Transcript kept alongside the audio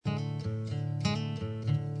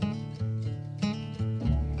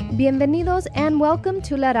Bienvenidos and welcome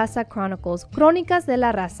to La Raza Chronicles, Cronicas de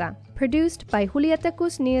la Raza, produced by Julieta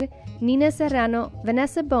Kusnir, Nina Serrano,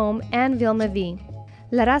 Vanessa Bohm, and Vilma V.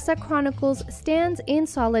 La Raza Chronicles stands in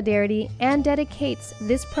solidarity and dedicates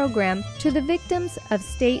this program to the victims of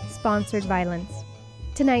state-sponsored violence.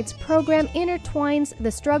 Tonight's program intertwines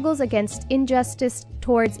the struggles against injustice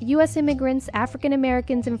towards U.S. immigrants, African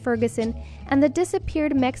Americans in Ferguson, and the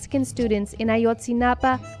disappeared Mexican students in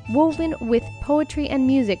Ayotzinapa, woven with poetry and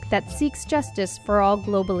music that seeks justice for all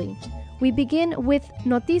globally. We begin with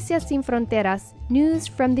Noticias Sin Fronteras, news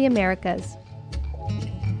from the Americas.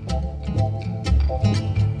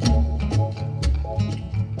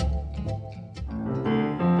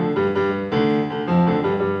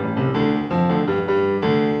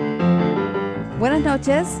 Buenas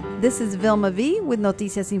noches. This is Vilma V with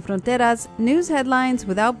Noticias Sin Fronteras, news headlines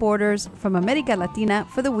without borders from America Latina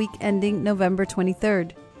for the week ending November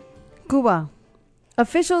 23rd. Cuba.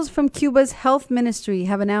 Officials from Cuba's health ministry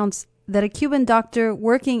have announced that a Cuban doctor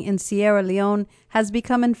working in Sierra Leone has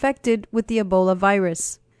become infected with the Ebola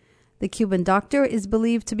virus. The Cuban doctor is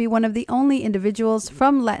believed to be one of the only individuals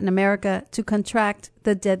from Latin America to contract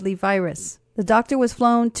the deadly virus. The doctor was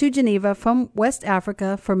flown to Geneva from West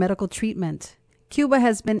Africa for medical treatment. Cuba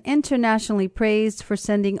has been internationally praised for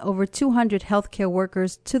sending over 200 healthcare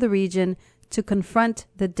workers to the region to confront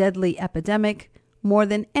the deadly epidemic, more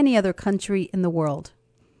than any other country in the world.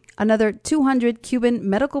 Another 200 Cuban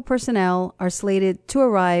medical personnel are slated to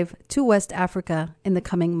arrive to West Africa in the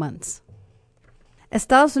coming months.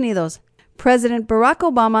 Estados Unidos. President Barack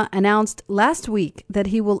Obama announced last week that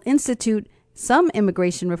he will institute some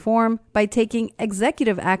immigration reform by taking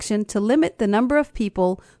executive action to limit the number of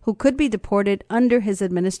people who could be deported under his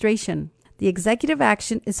administration. The executive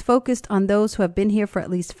action is focused on those who have been here for at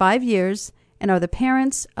least 5 years and are the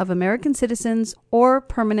parents of American citizens or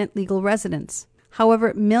permanent legal residents.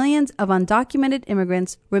 However, millions of undocumented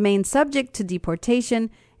immigrants remain subject to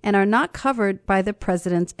deportation and are not covered by the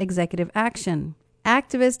president's executive action.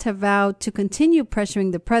 Activists have vowed to continue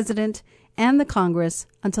pressuring the president and the Congress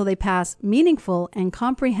until they pass meaningful and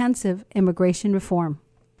comprehensive immigration reform.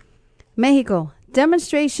 Mexico.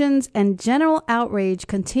 Demonstrations and general outrage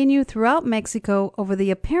continue throughout Mexico over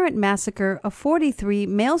the apparent massacre of 43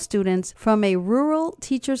 male students from a rural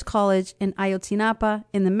teachers' college in Ayotzinapa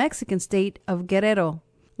in the Mexican state of Guerrero.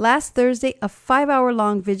 Last Thursday, a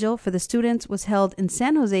 5-hour-long vigil for the students was held in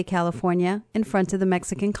San Jose, California, in front of the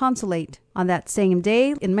Mexican consulate. On that same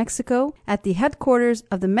day, in Mexico, at the headquarters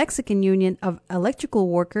of the Mexican Union of Electrical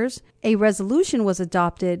Workers, a resolution was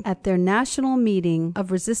adopted at their national meeting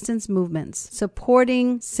of resistance movements,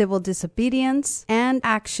 supporting civil disobedience and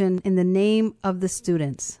action in the name of the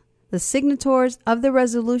students. The signatories of the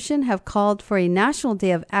resolution have called for a National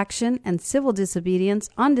Day of Action and Civil Disobedience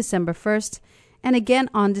on December 1st, and again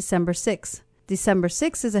on December 6th. December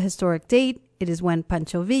 6th is a historic date. It is when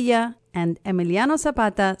Pancho Villa and Emiliano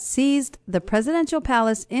Zapata seized the presidential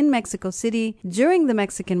palace in Mexico City during the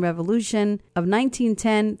Mexican Revolution of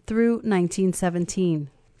 1910 through 1917.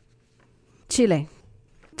 Chile.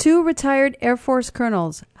 2 retired Air Force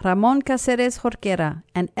colonels, Ramon Cáceres Jorquera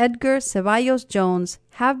and Edgar Ceballos Jones,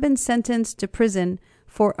 have been sentenced to prison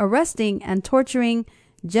for arresting and torturing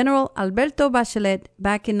General Alberto Bachelet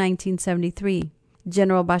back in 1973.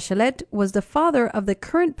 General Bachelet was the father of the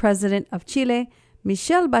current president of Chile,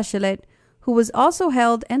 Michelle Bachelet, who was also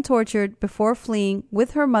held and tortured before fleeing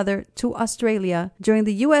with her mother to Australia during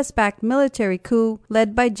the U.S.-backed military coup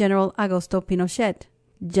led by General Augusto Pinochet.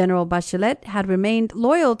 General Bachelet had remained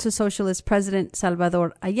loyal to Socialist President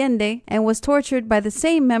Salvador Allende and was tortured by the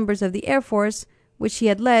same members of the Air Force which he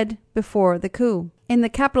had led before the coup. In the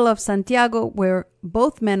capital of Santiago, where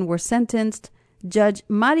both men were sentenced, Judge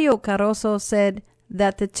Mario Carrozo said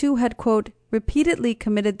that the two had, quote, repeatedly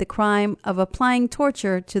committed the crime of applying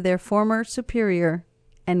torture to their former superior,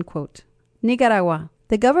 end quote. Nicaragua.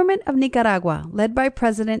 The government of Nicaragua, led by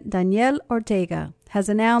President Daniel Ortega, has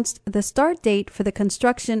announced the start date for the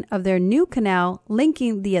construction of their new canal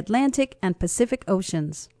linking the Atlantic and Pacific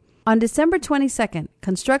Oceans. On December 22nd,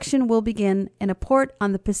 construction will begin in a port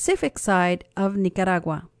on the Pacific side of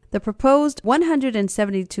Nicaragua. The proposed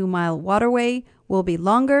 172-mile waterway will be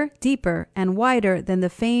longer, deeper, and wider than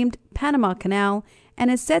the famed Panama Canal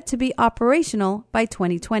and is set to be operational by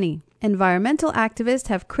 2020. Environmental activists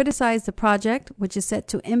have criticized the project, which is set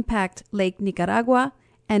to impact Lake Nicaragua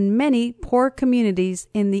and many poor communities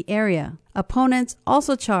in the area. Opponents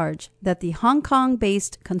also charge that the Hong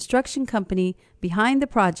Kong-based construction company behind the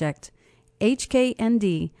project,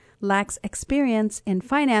 HKND, lacks experience in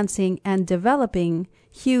financing and developing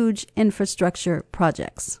huge infrastructure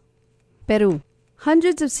projects. Peru.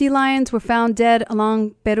 Hundreds of sea lions were found dead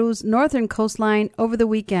along Peru's northern coastline over the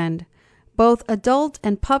weekend. Both adult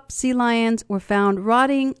and pup sea lions were found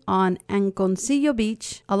rotting on Anconcillo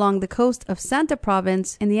Beach along the coast of Santa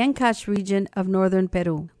Province in the Ancash region of northern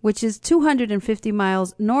Peru, which is 250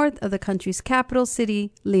 miles north of the country's capital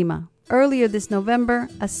city, Lima. Earlier this November,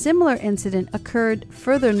 a similar incident occurred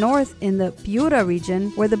further north in the Piura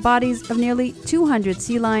region, where the bodies of nearly 200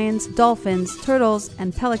 sea lions, dolphins, turtles,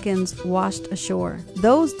 and pelicans washed ashore.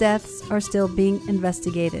 Those deaths are still being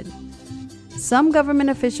investigated. Some government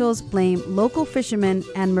officials blame local fishermen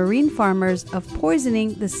and marine farmers of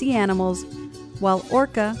poisoning the sea animals, while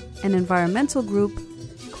Orca, an environmental group,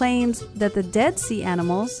 claims that the dead sea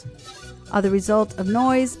animals are the result of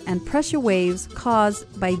noise and pressure waves caused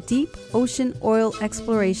by deep ocean oil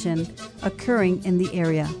exploration occurring in the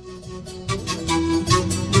area.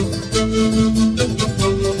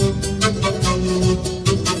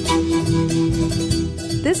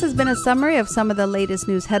 This has been a summary of some of the latest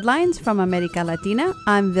news headlines from America Latina.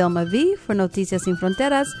 I'm Vilma V for Noticias Sin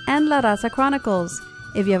Fronteras and La Raza Chronicles.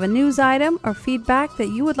 If you have a news item or feedback that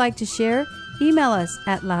you would like to share, email us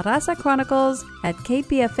at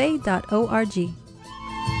larazacronicles@kpfa.org.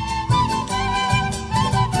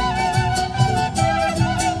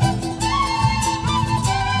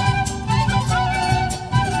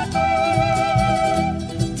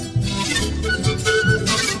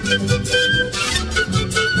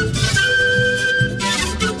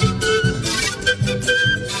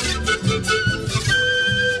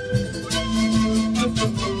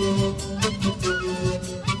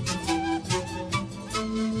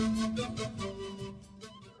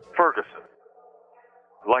 Ferguson.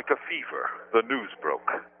 Like a fever, the news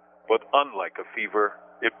broke. But unlike a fever,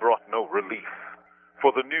 it brought no relief.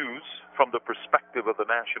 For the news, from the perspective of the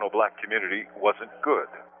national black community, wasn't good.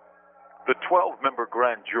 The 12-member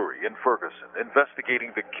grand jury in Ferguson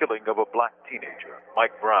investigating the killing of a black teenager,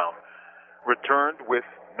 Mike Brown, returned with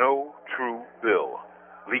no true bill,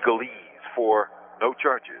 legalese for no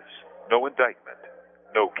charges, no indictment,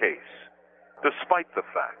 no case, despite the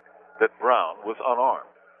fact that Brown was unarmed.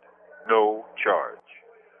 No charge.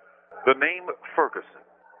 The name Ferguson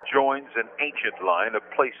joins an ancient line of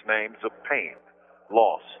place names of pain,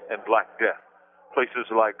 loss, and black death. Places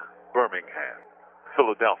like Birmingham,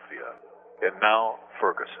 Philadelphia, and now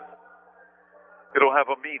Ferguson. It'll have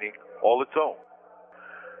a meaning all its own.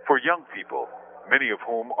 For young people, many of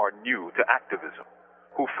whom are new to activism,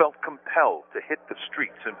 who felt compelled to hit the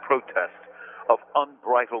streets in protest of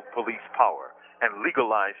unbridled police power and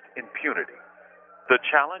legalized impunity, the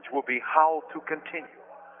challenge will be how to continue,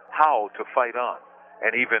 how to fight on,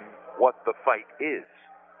 and even what the fight is.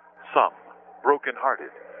 Some,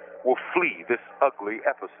 broken-hearted, will flee this ugly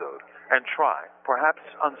episode and try, perhaps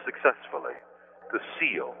unsuccessfully, to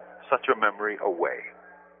seal such a memory away.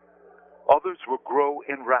 Others will grow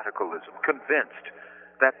in radicalism, convinced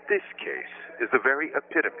that this case is the very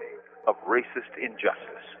epitome of racist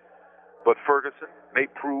injustice. But Ferguson may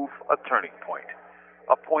prove a turning point,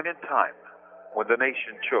 a point in time when the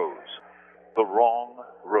nation chose the wrong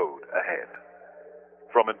road ahead.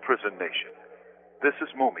 From Imprisoned Nation, this is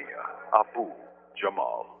Mumia Abu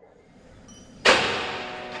Jamal.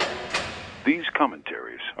 These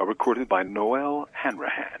commentaries are recorded by Noel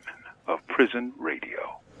Hanrahan of Prison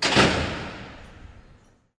Radio.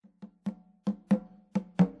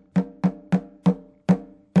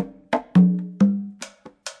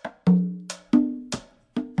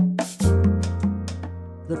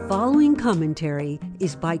 The following commentary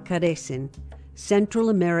is by CARECEN, Central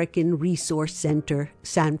American Resource Center,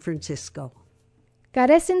 San Francisco.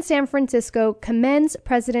 CARECEN San Francisco commends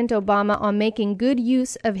President Obama on making good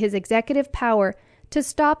use of his executive power to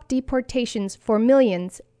stop deportations for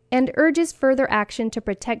millions and urges further action to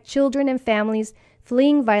protect children and families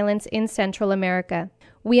fleeing violence in Central America.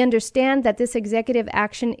 We understand that this executive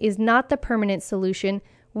action is not the permanent solution.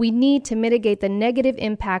 We need to mitigate the negative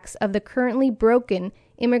impacts of the currently broken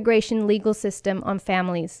immigration legal system on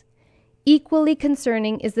families. Equally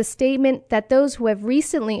concerning is the statement that those who have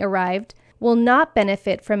recently arrived will not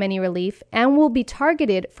benefit from any relief and will be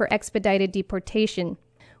targeted for expedited deportation.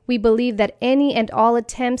 We believe that any and all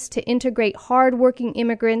attempts to integrate hard-working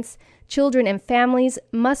immigrants, children, and families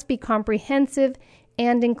must be comprehensive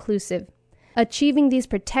and inclusive. Achieving these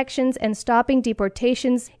protections and stopping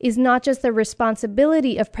deportations is not just the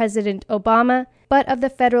responsibility of President Obama, but of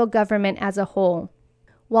the federal government as a whole.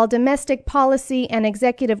 While domestic policy and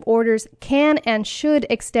executive orders can and should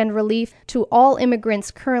extend relief to all immigrants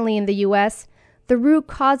currently in the U.S., the root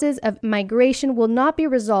causes of migration will not be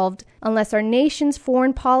resolved unless our nation's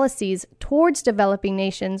foreign policies towards developing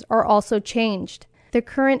nations are also changed. The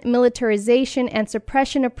current militarization and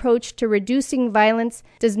suppression approach to reducing violence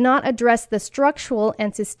does not address the structural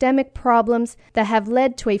and systemic problems that have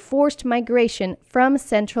led to a forced migration from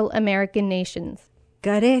Central American nations.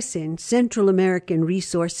 CARECEN, Central American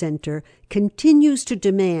Resource Center, continues to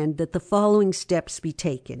demand that the following steps be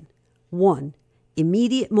taken. 1.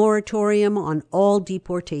 Immediate moratorium on all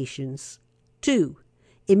deportations. 2.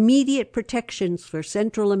 Immediate protections for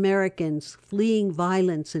Central Americans fleeing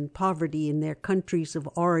violence and poverty in their countries of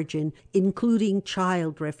origin, including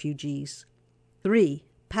child refugees. 3.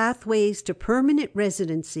 Pathways to permanent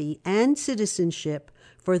residency and citizenship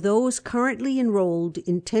for those currently enrolled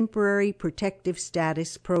in temporary protective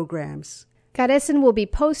status programs. CARECEN will be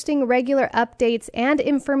posting regular updates and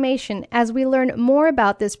information as we learn more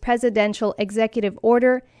about this presidential executive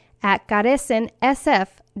order at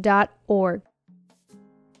CARECENSF.org.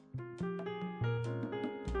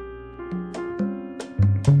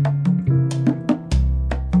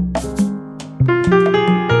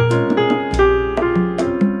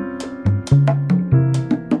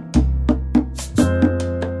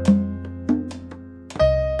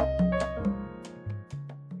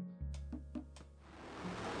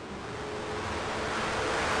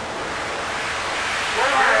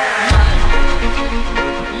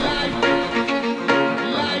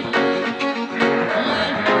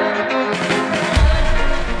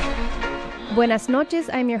 Buenas noches,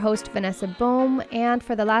 I'm your host Vanessa Bohm, and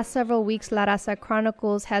for the last several weeks, La Raza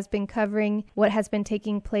Chronicles has been covering what has been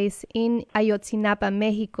taking place in Ayotzinapa,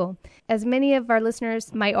 Mexico. As many of our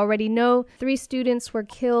listeners might already know, 3 students were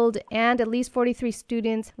killed and at least 43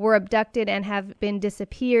 students were abducted and have been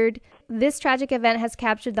disappeared. This tragic event has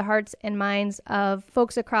captured the hearts and minds of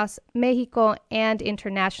folks across Mexico and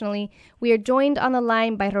internationally. We are joined on the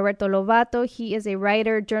line by Roberto Lovato. He is a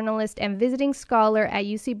writer, journalist, and visiting scholar at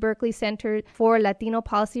UC Berkeley Center for Latino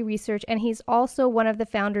Policy Research, and he's also one of the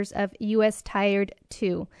founders of US Tired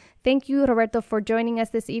 2. Thank you, Roberto, for joining us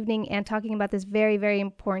this evening and talking about this very, very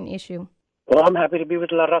important issue. Well, I'm happy to be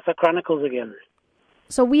with La Raza Chronicles again.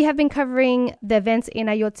 So we have been covering the events in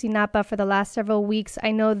Ayotzinapa for the last several weeks.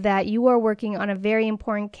 I know that you are working on a very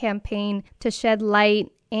important campaign to shed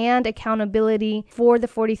light and accountability for the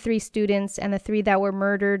 43 students and the 3 that were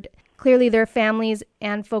murdered. Clearly, their families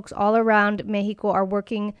and folks all around Mexico are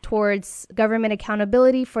working towards government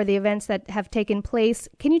accountability for the events that have taken place.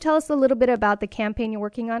 Can you tell us a little bit about the campaign you're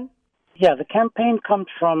working on? Yeah, the campaign comes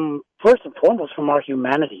from, first and foremost, from our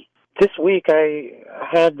humanity. This week, I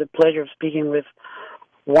had the pleasure of speaking with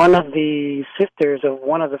one of the sisters of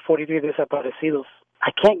one of the 43 desaparecidos. I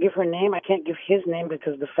can't give her name. I can't give his name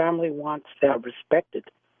because the family wants that respected.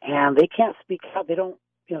 And they can't speak out. They don't,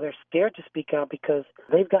 they're scared to speak out because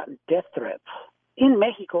they've gotten death threats in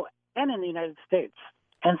Mexico and in the United States.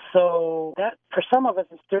 And so that, for some of us,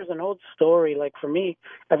 there's an old story. Like for me,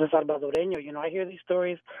 as a Salvadoreño, I hear these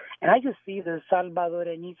stories, and I just see the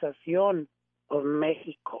Salvadoreñización of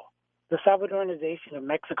Mexico, the Salvadoranization of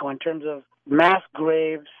Mexico in terms of mass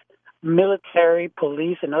graves, military,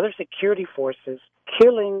 police, and other security forces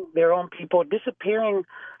killing their own people, disappearing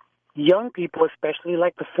young people, especially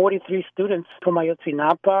like the 43 students from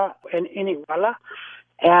Ayotzinapa and in Iguala.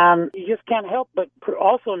 And you just can't help but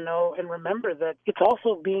also know and remember that it's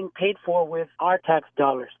also being paid for with our tax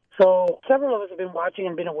dollars. So several of us have been watching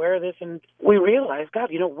and been aware of this, and we realize, God,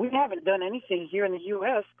 we haven't done anything here in the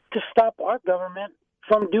U.S. to stop our government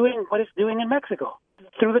from doing what it's doing in Mexico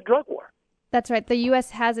through the drug war. That's right. The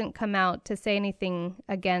U.S. hasn't come out to say anything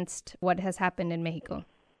against what has happened in Mexico.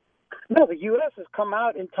 No, the U.S. has come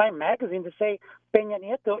out in Time magazine to say Peña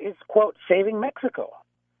Nieto is, quote, saving Mexico.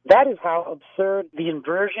 That is how absurd the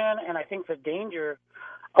inversion and I think the danger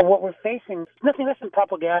of what we're facing. Nothing less than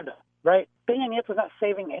propaganda, right? Peña Nieto is not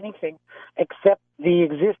saving anything except the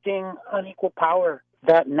existing unequal power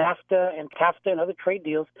that NAFTA and CAFTA and other trade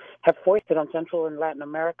deals have foisted on Central and Latin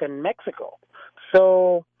America and Mexico.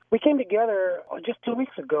 So we came together just 2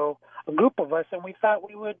 weeks ago, a group of us, and we thought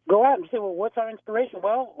we would go out and say, well, what's our inspiration?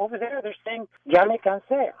 Well, over there they're saying, ya me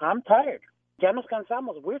cansé, I'm tired. Ya nos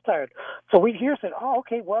cansamos, we're tired. So we here said, oh,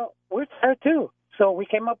 okay, well, we're tired too. So we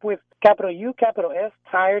came up with capital U, capital S,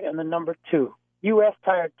 tired, and the number 2, U.S.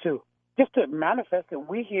 Tired 2. Just to manifest that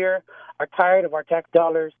we here are tired of our tax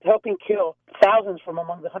dollars helping kill thousands from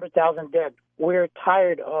among the 100,000 dead. We're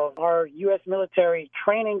tired of our U.S. military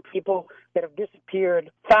training people that have disappeared,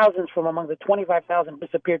 thousands from among the 25,000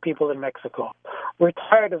 disappeared people in Mexico. We're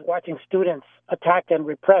tired of watching students attacked and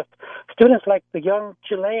repressed. Students like the young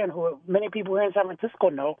Chilean who many people here in San Francisco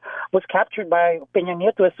know was captured by Peña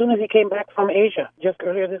Nieto as soon as he came back from Asia just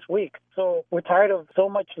earlier this week. So we're tired of so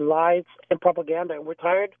much lies and propaganda, and we're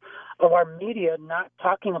tired of our media not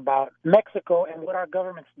talking about Mexico and what our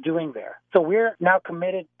government's doing there. So we're now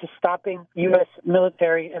committed to stopping U.S.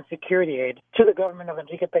 military and security aid to the government of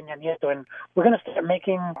Enrique Peña Nieto, and we're going to start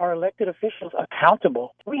making our elected officials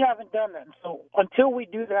accountable. We haven't done that. So until we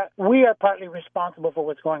do that, we are partly responsible for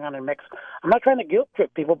what's going on in Mexico. I'm not trying to guilt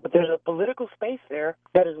trip people, but there's a political space there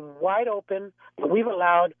that is wide open that we've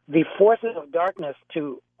allowed the forces of darkness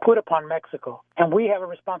to put upon Mexico. And we have a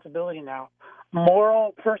responsibility now,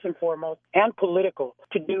 moral first and foremost, and political,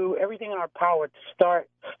 to do everything in our power to start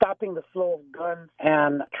stopping the flow of guns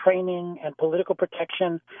and training and political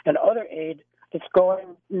protection and other aid that's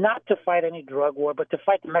going not to fight any drug war, but to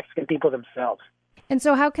fight the Mexican people themselves. And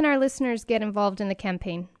so how can our listeners get involved in the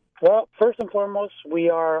campaign? Well, first and foremost,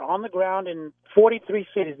 we are on the ground in 43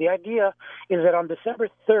 cities. The idea is that on December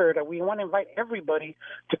 3rd, we want to invite everybody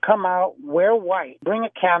to come out, wear white, bring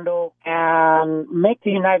a candle, and make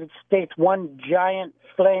the United States one giant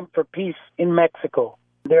flame for peace in Mexico.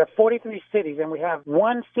 There are 43 cities, and we have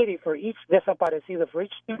one city for each desaparecido, for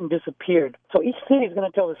each student disappeared. So each city is going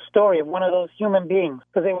to tell the story of one of those human beings,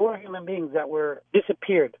 because they were human beings that were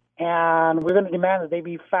disappeared. And we're going to demand that they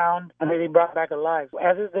be found and that they be brought back alive,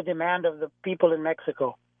 as is the demand of the people in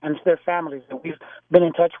Mexico and their families that we've been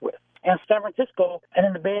in touch with. And San Francisco and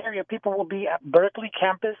in the Bay Area, people will be at Berkeley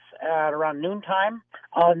campus at around noontime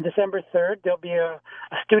on December 3rd. There'll be a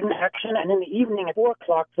student action, and in the evening at 4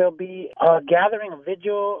 o'clock, there'll be a gathering, a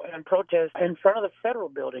vigil, and protest in front of the federal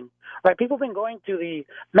building. Right? People have been going to the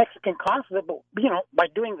Mexican consulate, but, by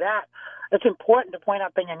doing that, it's important to point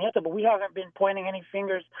out Peña Nieto, but we haven't been pointing any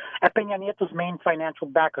fingers at Peña Nieto's main financial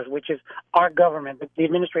backers, which is our government, the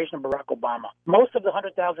administration of Barack Obama. Most of the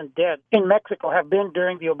 100,000 dead in Mexico have been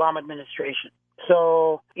during the Obama administration.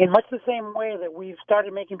 So in much the same way that we've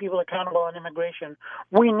started making people accountable on immigration,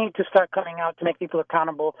 we need to start coming out to make people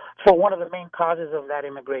accountable for one of the main causes of that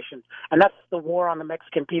immigration, and that's the war on the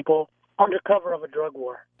Mexican people under cover of a drug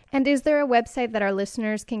war. And is there a website that our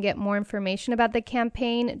listeners can get more information about the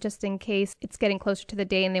campaign, just in case it's getting closer to the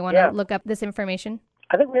day and they want to look up this information?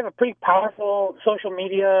 I think we have a pretty powerful social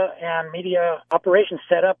media and media operation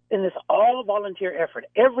set up in this all-volunteer effort.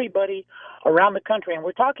 Everybody around the country, and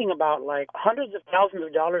we're talking about like hundreds of thousands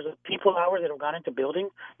of dollars of people hours that have gone into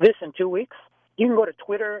building this in 2 weeks. You can go to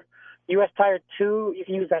Twitter, US Tired 2, you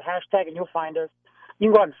can use that hashtag and you'll find us. You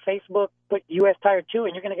can go on Facebook, put US Tired 2,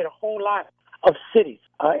 and you're going to get a whole lot of cities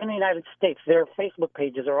in the United States. Their Facebook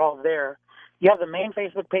pages are all there. You have the main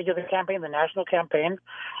Facebook page of the campaign, the national campaign.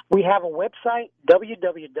 We have a website,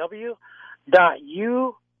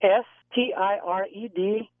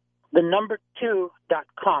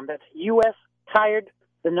 www.ustired2.com. That's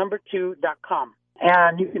ustired2.com.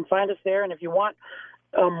 And you can find us there. And if you want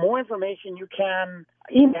more information, you can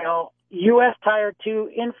email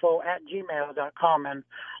ustired2info@gmail.com. And,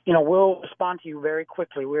 we'll respond to you very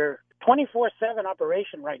quickly. We're 24/7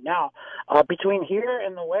 operation right now. Between here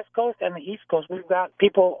and the West Coast and the East Coast, we've got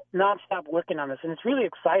people nonstop working on this, and it's really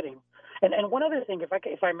exciting. And one other thing,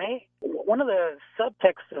 if I may, one of the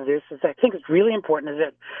subtexts of this is I think it's really important is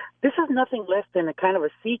that this is nothing less than a kind of a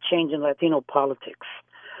sea change in Latino politics.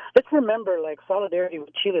 Let's remember, solidarity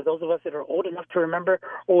with Chile, those of us that are old enough to remember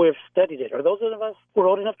or have studied it, or those of us who are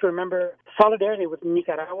old enough to remember solidarity with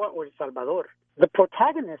Nicaragua or El Salvador. The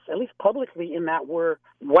protagonists, at least publicly in that, were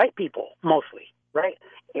white people, mostly, right?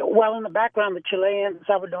 While in the background, the Chileans,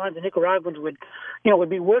 Salvadorans, and Nicaraguans would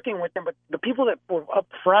be working with them, but the people that were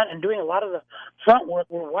up front and doing a lot of the front work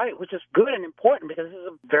were white, which is good and important because this is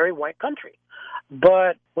a very white country.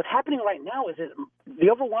 But what's happening right now is that the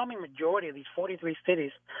overwhelming majority of these 43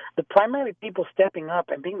 cities, the primary people stepping up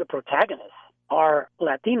and being the protagonists are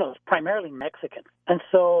Latinos, primarily Mexican. And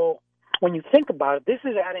so when you think about it, this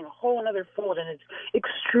is adding a whole other fold, and it's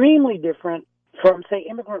extremely different from, say,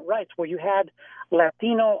 immigrant rights, where you had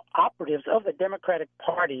Latino operatives of the Democratic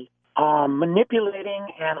Party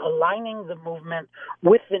manipulating and aligning the movement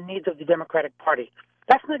with the needs of the Democratic Party.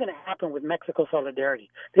 That's not going to happen with Mexico Solidarity.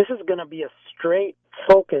 This is going to be a straight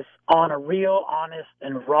focus on a real, honest,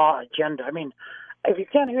 and raw agenda. I mean, if you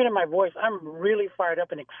can't hear it in my voice, I'm really fired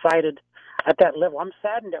up and excited at that level. I'm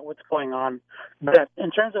saddened at what's going on. But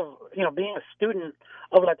in terms of, being a student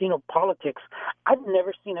of Latino politics, I've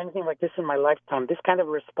never seen anything like this in my lifetime, this kind of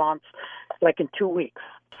response, in 2 weeks.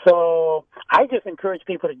 So I just encourage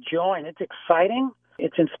people to join. It's exciting.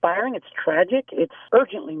 It's inspiring, it's tragic, it's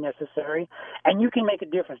urgently necessary, and you can make a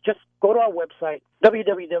difference. Just go to our website,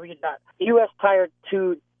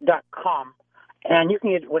 www.ustired2.com, and you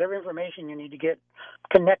can get whatever information you need to get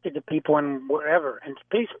connected to people and wherever, and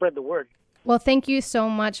please spread the word. Well, thank you so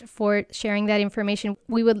much for sharing that information.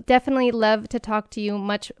 We would definitely love to talk to you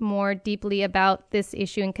much more deeply about this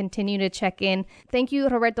issue and continue to check in. Thank you,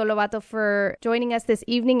 Roberto Lovato, for joining us this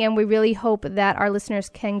evening, and we really hope that our listeners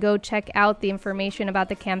can go check out the information about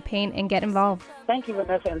the campaign and get involved. Thank you,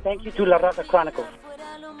 Vanessa, and thank you to La Raza Chronicles.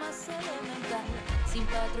 Sin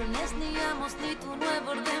patrones ni amos ni tu nuevo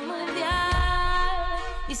orden mundial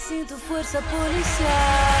y sin tu fuerza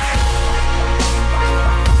policial.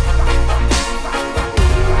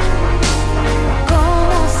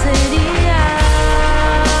 ¿Cómo sería?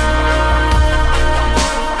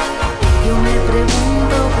 Yo me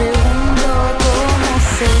pregunto cómo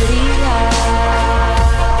sería.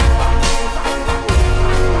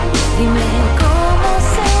 Dime cómo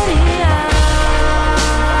sería.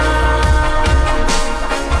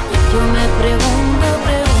 Yo me pregunto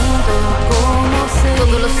cómo sería.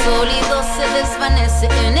 Todo lo sólido se desvanece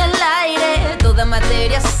en el aire. Toda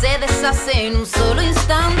materia se deshace en un solo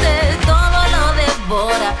instante. Todo lo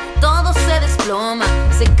devora, todo se desploma.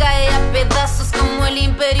 Se cae a pedazos como el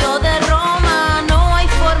imperio de Roma. No hay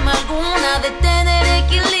forma alguna de tener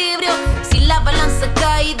equilibrio si la balanza ha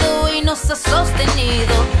caído y no se ha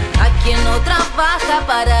sostenido. A quien no trabaja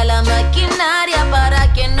para la maquinaria,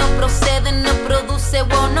 para quien no procede, no produce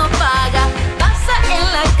o no paga. Pasa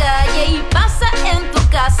en la calle y pasa en tu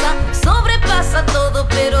casa. Sobrepasa todo,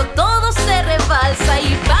 pero todo se rebalsa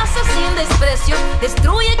y pasa sin desprecio.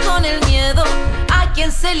 Destruye con el miedo a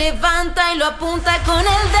quien se levanta y lo apunta con el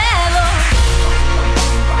dedo.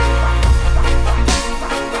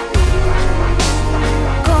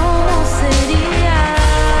 ¿Cómo sería?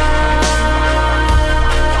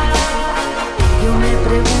 Yo me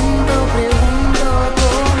pregunto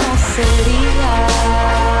cómo sería.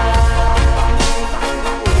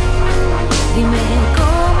 Dime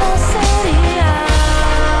cómo sería.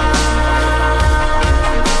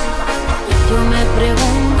 Yo me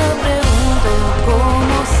pregunto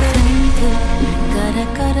cómo sería. Cara a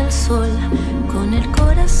cara al sol, con el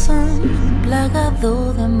corazón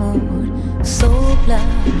plagado de amor. Sopla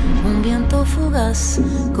un viento fugaz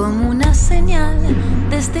como una señal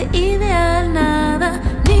de este ideal. Nada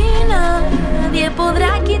ni nadie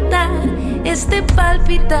podrá quitar este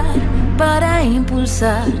palpitar para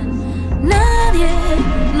impulsar. Nadie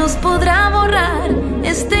nos podrá borrar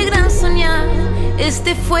este gran soñar,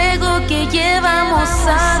 este fuego que llevamos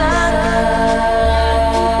a dar.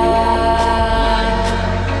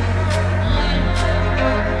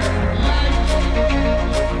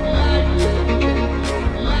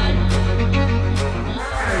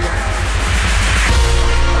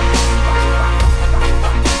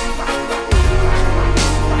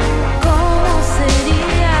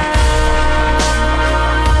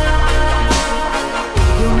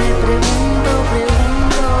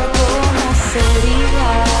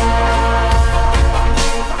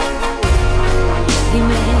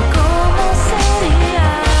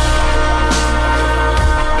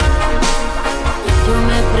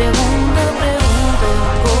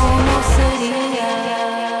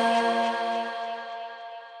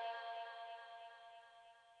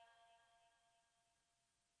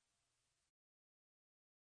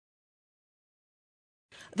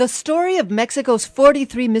 The story of Mexico's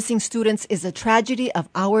 43 missing students is a tragedy of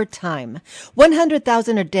our time.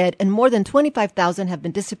 100,000 are dead and more than 25,000 have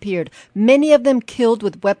been disappeared, many of them killed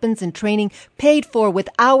with weapons and training paid for with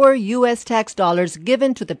our U.S. tax dollars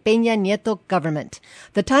given to the Peña Nieto government.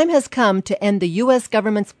 The time has come to end the U.S.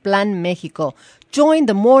 government's Plan Mexico. Join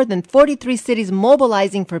the more than 43 cities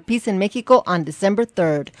mobilizing for peace in Mexico on December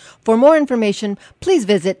 3rd. For more information, please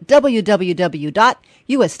visit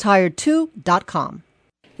www.ustired2.com.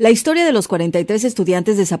 La historia de los 43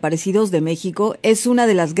 estudiantes desaparecidos de México es una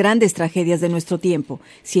de las grandes tragedias de nuestro tiempo.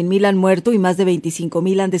 100,000 han muerto y más de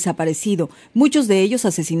 25,000 han desaparecido, muchos de ellos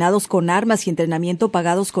asesinados con armas y entrenamiento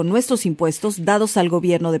pagados con nuestros impuestos dados al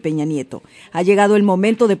gobierno de Peña Nieto. Ha llegado el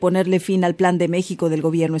momento de ponerle fin al Plan de México del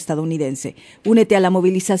gobierno estadounidense. Únete a la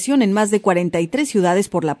movilización en más de 43 ciudades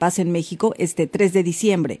por la paz en México este 3 de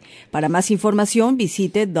diciembre. Para más información,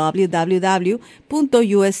 visite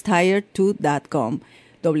www.ustired2.com.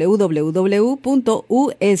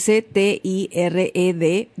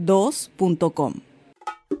 www.ustired2.com.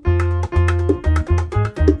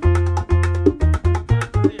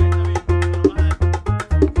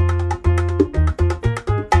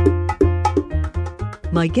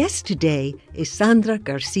 My guest today is Sandra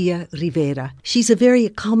Garcia Rivera. She's a very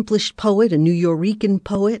accomplished poet, a Nuyorican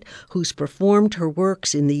poet who's performed her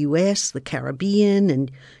works in the U.S., the Caribbean,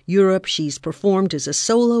 and Europe. She's performed as a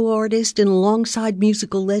solo artist and alongside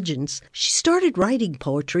musical legends. She started writing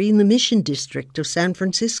poetry in the Mission District of San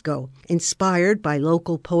Francisco, inspired by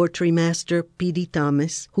local poetry master Piri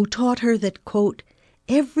Thomas, who taught her that, quote,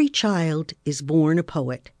 every child is born a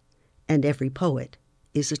poet, and every poet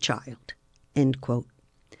is a child, end quote.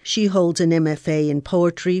 She holds an MFA in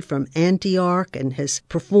poetry from Antioch and has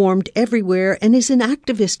performed everywhere and is an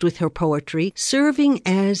activist with her poetry, serving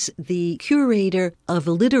as the curator of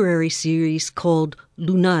a literary series called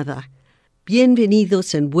Lunada.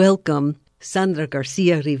 Bienvenidos and welcome, Sandra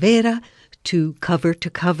Garcia Rivera, to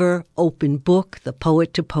Cover, Open Book, the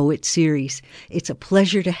Poet to Poet series. It's a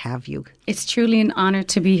pleasure to have you. It's truly an honor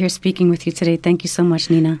to be here speaking with you today. Thank you so much,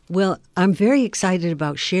 Nina. Well, I'm very excited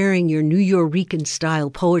about sharing your Nuyorican-style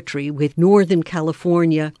poetry with Northern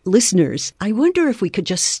California listeners. I wonder if we could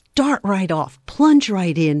just start right off, plunge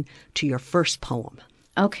right in to your first poem.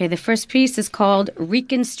 Okay, the first piece is called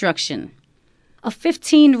Reconstruction. A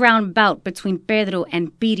 15-round bout between Pedro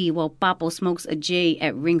and Piri while Papo smokes a J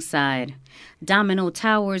at ringside. Domino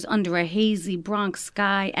towers under a hazy Bronx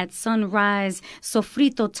sky at sunrise.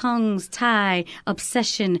 Sofrito tongues tie,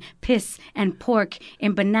 obsession, piss, and pork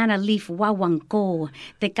in banana leaf wawanko.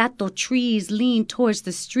 Tecato trees lean towards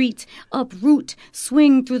the street, uproot,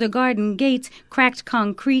 swing through the garden gate, cracked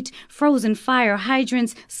concrete, frozen fire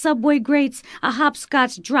hydrants, subway grates, a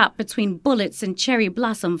hopscotch drop between bullets and cherry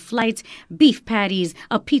blossom flight, beef patties,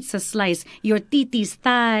 a pizza slice, your titi's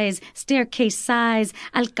thighs, staircase size,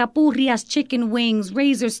 alcapurrias chicken wings,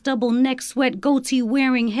 razor stubble neck sweat, goatee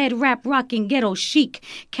wearing, head wrap rocking, ghetto chic,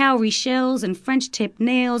 cowrie shells and French tip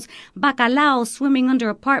nails, bacalao swimming under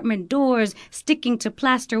apartment doors, sticking to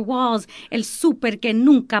plaster walls, el super que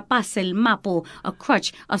nunca pasa el mapo, a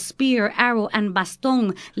crutch, a spear, arrow and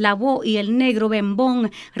bastón, la voz y el negro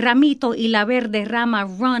bembón, ramito y la verde rama,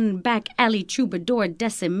 run, back alley troubadour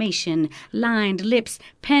decimation, lined lips,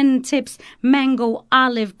 pen tips, mango,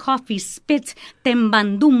 olive, coffee spit,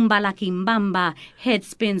 tembandumba la quimbamba, head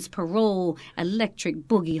spins, parole, electric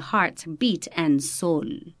boogie, heart, beat, and soul.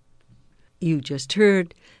 You just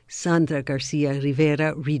heard Sandra Garcia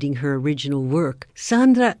Rivera reading her original work.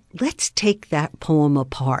 Sandra, let's take that poem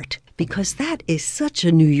apart, because that is such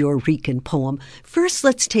a Nuyorican poem. First,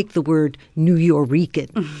 let's take the word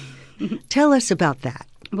Nuyorican. Tell us about that.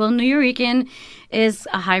 Well, Nuyorican is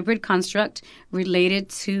a hybrid construct related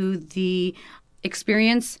to the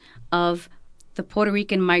experience of the Puerto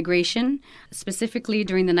Rican migration, specifically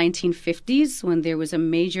during the 1950s when there was a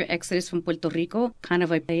major exodus from Puerto Rico, kind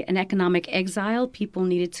of an economic exile. People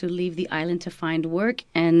needed to leave the island to find work.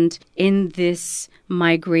 And in this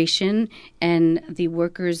migration, and the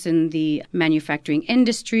workers in the manufacturing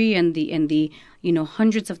industry and the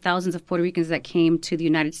hundreds of thousands of Puerto Ricans that came to the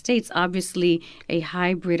United States, obviously a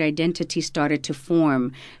hybrid identity started to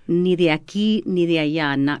form. Ni de aquí, ni de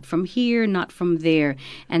allá, not from here, not from there.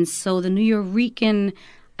 And so the Nuyorican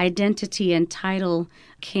identity and title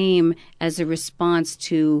came as a response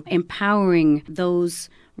to empowering those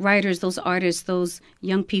writers, those artists, those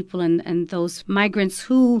young people and those migrants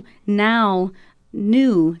who now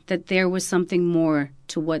knew that there was something more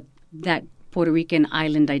to what that Puerto Rican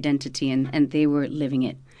island identity, and they were living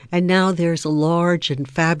it. And now there's a large and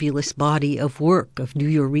fabulous body of work of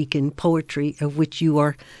Nuyorican poetry of which you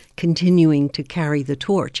are continuing to carry the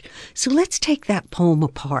torch. So let's take that poem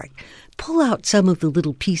apart. Pull out some of the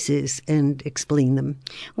little pieces and explain them.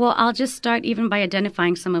 Well, I'll just start even by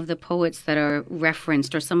identifying some of the poets that are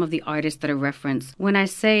referenced or some of the artists that are referenced. When I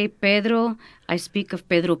say Pedro, I speak of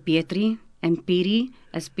Pedro Pietri, and Piri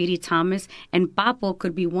as Piri Thomas, and Papo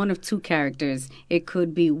could be one of two characters. It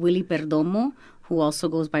could be Willie Perdomo, who also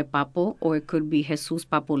goes by Papo, or it could be Jesus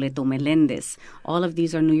Papoleto Melendez. All of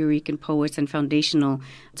these are Nuyorican poets and foundational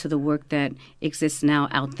to the work that exists now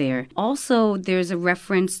out there. Also, there's a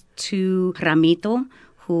reference to Ramito,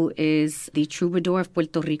 who is the troubadour of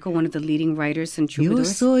Puerto Rico, one of the leading writers and troubadours.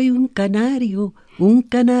 Yo soy un canario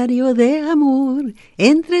de amor.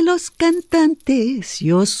 Entre los cantantes,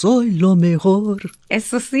 yo soy lo mejor.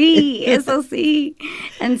 Eso sí, eso sí.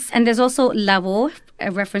 And there's also La Voz,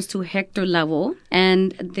 a reference to Hector Lavoe.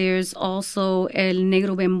 And there's also El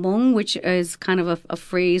Negro Bembón, which is kind of a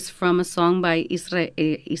phrase from a song by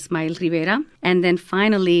Ismael Rivera. And then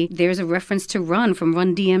finally, there's a reference to Run from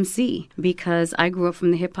Run DMC, because I grew up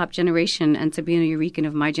from the hip-hop generation, and to be a Nuyorican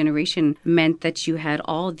of my generation meant that you had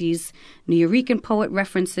all these Nuyorican poet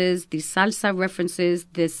references, these salsa references,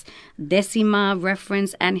 this décima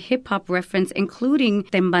reference, and hip-hop reference, including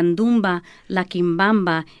Tembandumba, La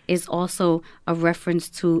Quimbamba, is also a reference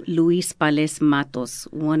to Luis Pales Matos,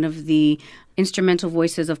 one of the instrumental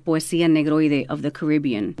voices of Poesía Negroide of the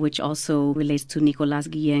Caribbean, which also relates to Nicolás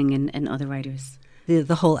Guillén and other writers.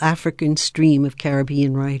 The whole African stream of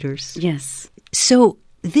Caribbean writers. Yes. So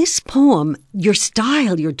this poem, your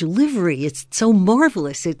style, your delivery, it's so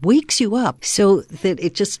marvelous. It wakes you up so that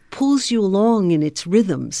it just pulls you along in its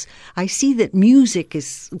rhythms. I see that music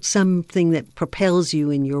is something that propels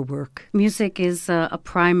you in your work. Music is a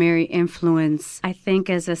primary influence. I think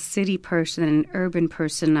as a city person, an urban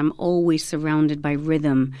person, I'm always surrounded by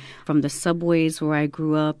rhythm. From the subways where I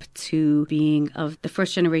grew up to being of the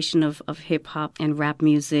first generation of hip-hop and rap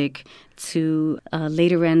music, to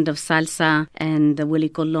later end of salsa and the Willie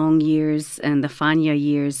Colon years and the Fania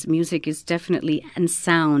years. Music is definitely, and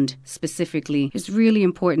sound specifically, is really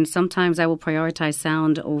important. Sometimes I will prioritize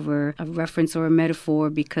sound over a reference or a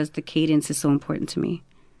metaphor because the cadence is so important to me.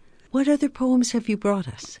 What other poems have you brought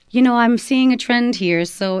us? You know, I'm seeing a trend here,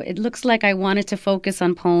 so it looks like I wanted to focus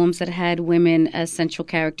on poems that had women as central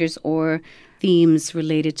characters or themes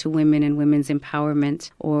related to women and women's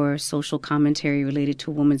empowerment or social commentary related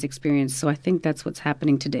to a woman's experience. So I think that's what's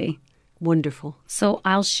happening today. Wonderful. So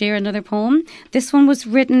I'll share another poem. This one was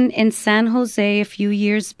written in San Jose a few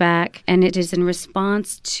years back, and it is in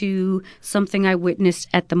response to something I witnessed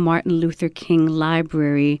at the Martin Luther King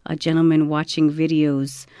Library, a gentleman watching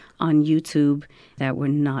videos on YouTube that were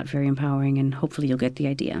not very empowering, and hopefully you'll get the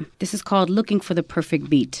idea. This is called Looking for the Perfect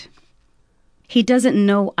Beat. He doesn't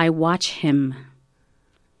know I watch him.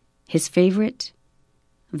 His favorite?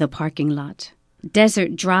 The parking lot.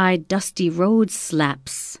 Desert, dry, dusty road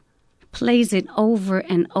slaps. Plays it over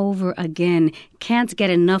and over again. Can't get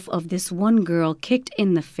enough of this one girl kicked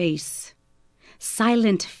in the face.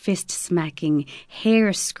 Silent fist smacking,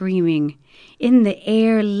 hair screaming. In the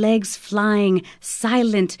air, legs flying,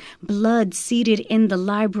 silent, blood seated in the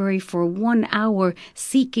library for 1 hour,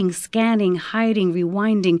 seeking, scanning, hiding,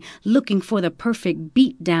 rewinding, looking for the perfect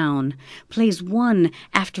beat down. Plays one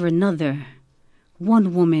after another.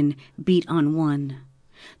 One woman beat on one.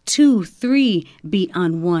 2, 3 beat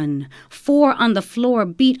on one. 4 on the floor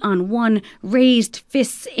beat on one. Raised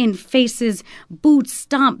fists in faces. Boots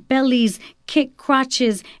stomp bellies. Kick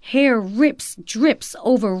crotches. Hair rips, drips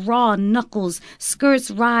over raw knuckles.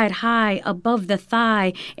 Skirts ride high above the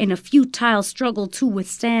thigh in a futile struggle to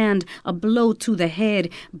withstand a blow to the head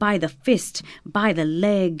by the fist, by the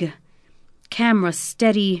leg. Camera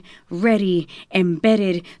steady, ready,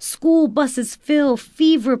 embedded. School buses fill,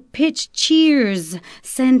 fever pitch cheers.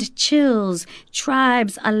 Send chills.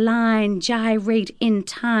 Tribes align, gyrate in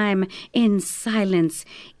time, in silence.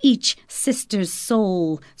 Each sister's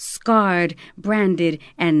soul, scarred, branded,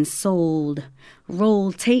 and sold.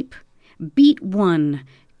 Roll tape, beat one.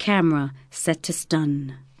 Camera set to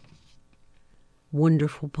stun.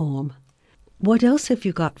 Wonderful poem. What else have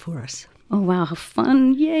you got for us? Oh, wow, how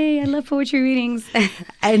fun. Yay, I love poetry readings.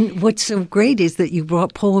 And what's so great is that you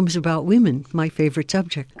brought poems about women, my favorite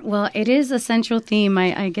subject. Well, it is a central theme.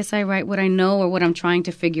 I guess I write what I know or what I'm trying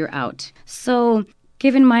to figure out. So,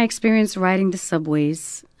 given my experience riding the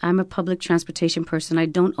subways, I'm a public transportation person. I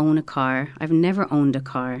don't own a car. I've never owned a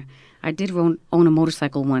car. I did own a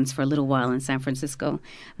motorcycle once for a little while in San Francisco.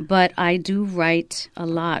 But I do write a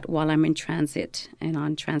lot while I'm in transit and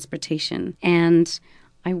on transportation. And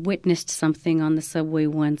I witnessed something on the subway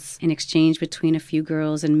once, an exchange between a few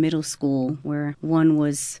girls in middle school where one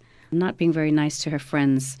was not being very nice to her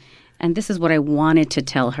friends. And this is what I wanted to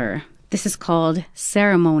tell her. This is called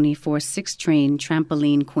Ceremony for a 6-Train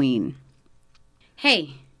Trampoline Queen.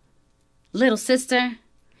 Hey, little sister,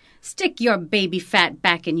 stick your baby fat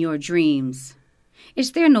back in your dreams.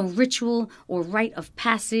 Is there no ritual or rite of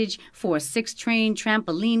passage for a 6-train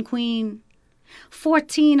trampoline queen?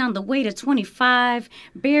 14 on the way to 25,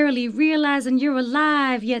 barely realizing you're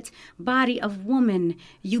alive, yet body of woman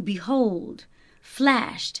you behold,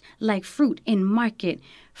 flashed like fruit in market,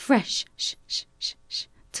 fresh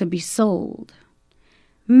to be sold.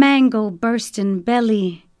 Mango bursting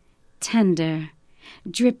belly, tender,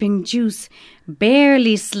 dripping juice,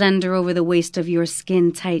 barely slender over the waist of your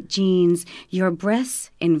skin-tight jeans, your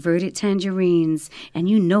breasts inverted tangerines, and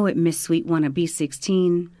you know it, Miss Sweet Wanna Be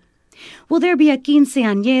 16. Will there be a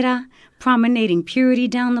quinceañera, promenading purity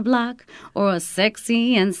down the block, or a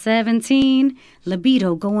sexy and 17,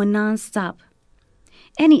 libido going nonstop.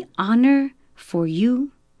 Any honor for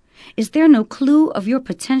you? Is there no clue of your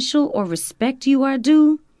potential or respect you are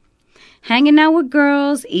due? Hanging out with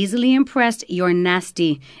girls, easily impressed, you're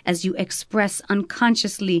nasty as you express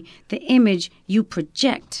unconsciously the image you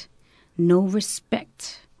project. No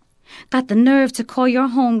respect. Got the nerve to call your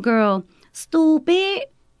homegirl stupid,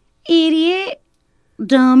 idiot,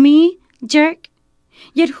 dummy, jerk.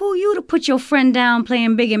 Yet who you to put your friend down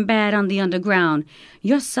playing big and bad on the underground?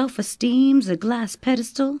 Your self-esteem's a glass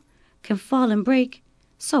pedestal, can fall and break,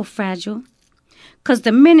 so fragile. 'Cause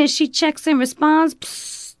the minute she checks and responds,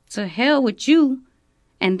 psst, to hell with you,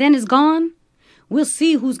 and then is gone, we'll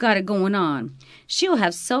see who's got it going on. She'll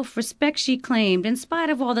have self-respect she claimed in spite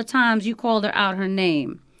of all the times you called her out her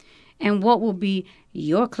name. And what will be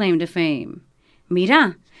your claim to fame?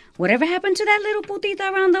 Mira, whatever happened to that little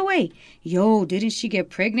putita around the way? Yo, didn't she get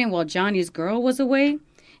pregnant while Johnny's girl was away?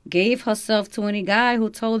 Gave herself to any guy who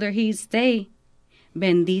told her he'd stay.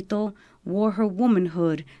 Bendito wore her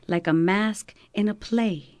womanhood like a mask in a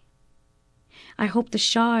play. I hope the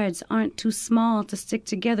shards aren't too small to stick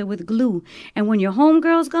together with glue. And when your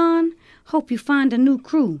homegirl's gone, hope you find a new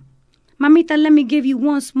crew. Mamita, let me give you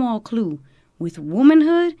one small clue. With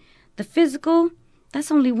womanhood, the physical,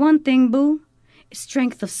 that's only one thing, boo. It's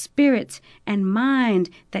strength of spirit and mind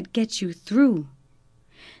that gets you through.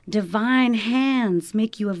 Divine hands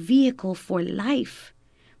make you a vehicle for life.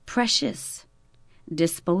 Precious,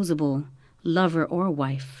 disposable, lover or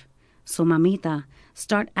wife. So, mamita,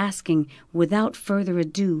 start asking without further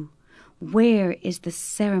ado, where is the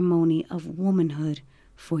ceremony of womanhood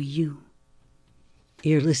for you?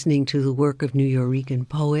 You're listening to the work of New Yorican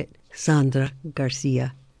poet Sandra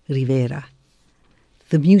Garcia Rivera.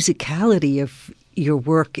 The musicality of your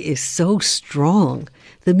work is so strong.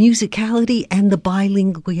 The musicality and the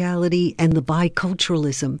bilinguality and the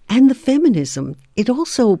biculturalism and the feminism. It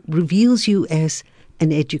also reveals you as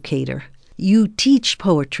an educator. You teach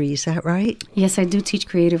poetry, is that right? Yes, I do teach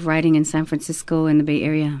creative writing in San Francisco and the Bay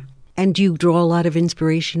Area. And do you draw a lot of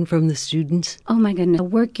inspiration from the students? Oh my goodness.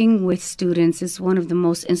 Working with students is one of the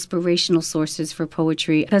most inspirational sources for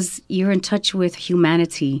poetry because you're in touch with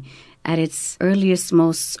humanity at its earliest,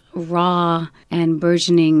 most raw and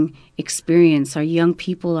burgeoning experience. Our young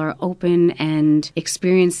people are open and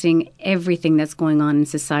experiencing everything that's going on in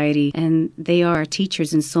society, and they are our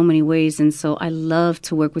teachers in so many ways. And so I love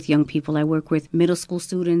to work with young people. I work with middle school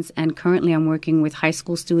students, and currently I'm working with high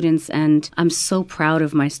school students, and I'm so proud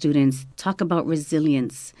of my students. Talk about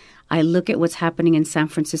resilience. I look at what's happening in San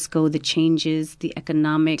Francisco, the changes, the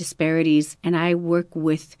economic disparities, and I work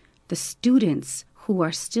with the students who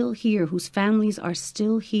are still here, whose families are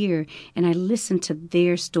still here, and I listen to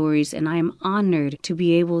their stories, and I am honored to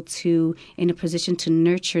be able to, in a position to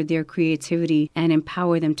nurture their creativity and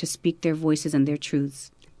empower them to speak their voices and their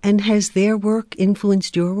truths. And has their work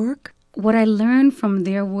influenced your work? What I learned from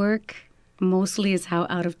their work mostly is how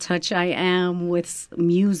out of touch I am with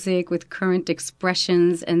music, with current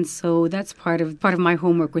expressions. And so that's part of my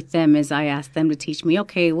homework with them is I ask them to teach me,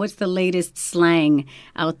 okay, what's the latest slang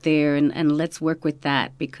out there? And let's work with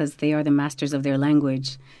that because they are the masters of their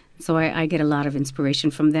language. So I get a lot of inspiration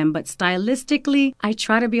from them. But stylistically, I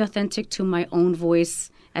try to be authentic to my own voice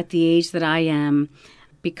at the age that I am.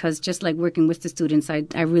 Because just like working with the students, I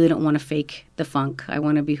really don't want to fake the funk. I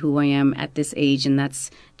want to be who I am at this age, and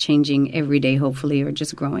that's changing every day, hopefully, or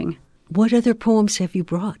just growing. What other poems have you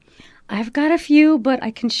brought? I've got a few, but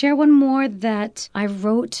I can share one more that I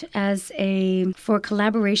wrote for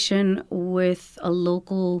collaboration with a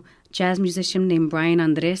local jazz musician named Brian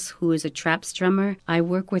Andres, who is a trap drummer. I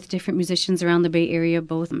work with different musicians around the Bay Area,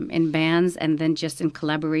 both in bands and then just in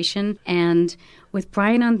collaboration. And with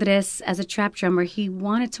Brian Andres as a trap drummer, he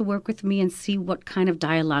wanted to work with me and see what kind of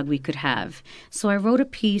dialogue we could have. So I wrote a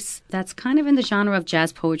piece that's kind of in the genre of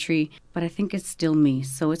jazz poetry, but I think it's still me.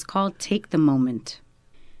 So it's called Take the Moment.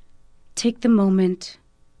 Take the moment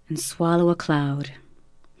and swallow a cloud.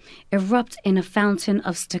 Erupt in a fountain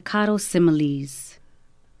of staccato similes.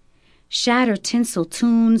 Shatter tinsel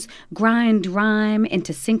tunes, grind rhyme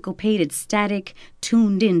into syncopated static,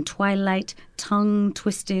 tuned in twilight, tongue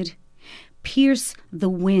twisted. Pierce the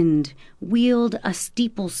wind, wield a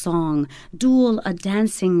steeple song, duel a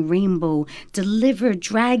dancing rainbow, deliver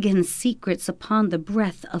dragon secrets upon the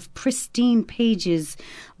breath of pristine pages,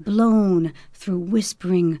 blown through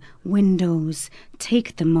whispering windows.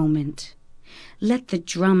 Take the moment. Let the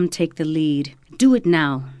drum take the lead. Do it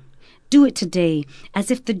now. Do it today,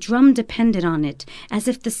 as if the drum depended on it, as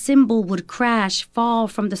if the cymbal would crash, fall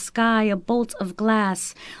from the sky a bolt of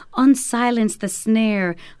glass. Unsilence the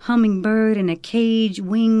snare, hummingbird in a cage,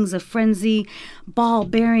 wings of frenzy, ball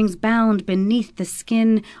bearings bound beneath the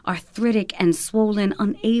skin, arthritic and swollen,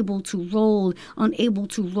 unable to roll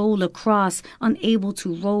across, unable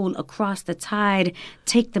to roll across the tide.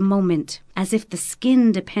 Take the moment, as if the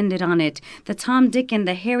skin depended on it, the Tom, Dick, and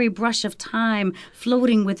the hairy brush of time,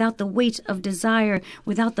 floating without the weight of desire,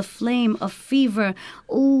 without the flame of fever.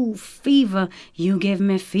 Ooh, fever, you give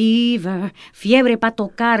me fever. Fiebre pa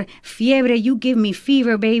tocar, fiebre, you give me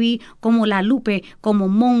fever, baby. Como La Lupe, como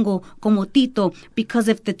Mongo, como Tito. Because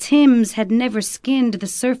if the Tims had never skinned the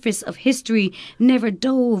surface of history, never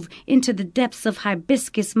dove into the depths of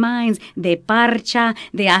hibiscus mines, de parcha,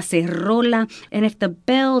 de acerola, and if the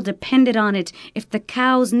bell depended on it, if the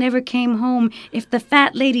cows never came home, if the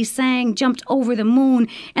fat lady sang, jumped over the moon,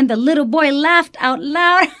 and the little boy laughed out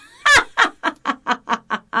loud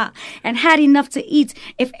and had enough to eat,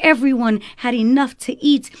 if everyone had enough to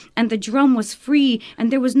eat, and the drum was free, and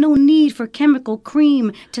there was no need for chemical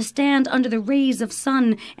cream to stand under the rays of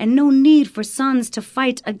sun, and no need for suns to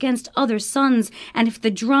fight against other suns, and if the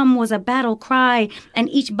drum was a battle cry, and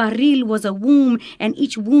each barril was a womb, and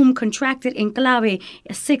each womb contracted in clave,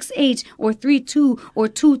 6-8, or 3-2, or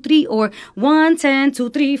 2-3, or 1-10,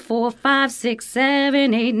 2-3, 4, 5, 6,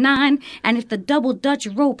 7, 8, 9, and if the double Dutch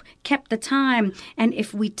rope kept the time, and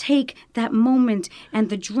if we take that moment and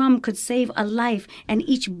the drum could save a life, and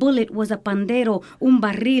each bullet was a pandero, un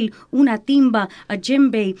barril, una timba, a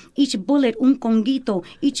djembe, each bullet un conguito,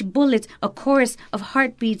 each bullet a chorus of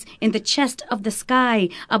heartbeats in the chest of the sky,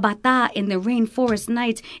 a bata in the rainforest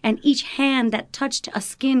night, and each hand that touched a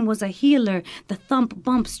skin was a healer, the thump,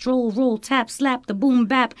 bump, stroll, roll, tap, slap, the boom,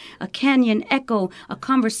 bap, a canyon echo, a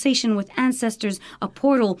conversation with ancestors, a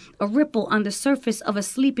portal, a ripple on the surface of a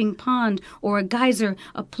sleeping pond, or a geyser,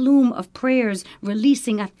 a plume of prayers,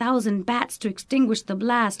 releasing 1,000 bats to extinguish the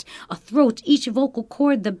blast, a throat, each vocal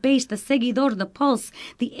cord, the bass, the seguidor, the pulse,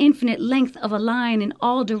 the infinite length of a line in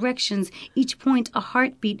all directions, each point a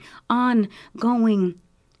heartbeat, on, going.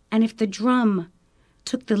 And if the drum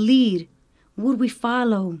took the lead, would we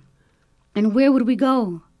follow? And where would we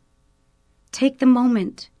go? Take the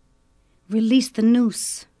moment, release the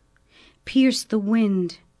noose, pierce the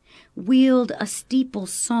wind, wield a steeple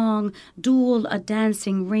song, duel a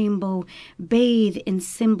dancing rainbow, bathe in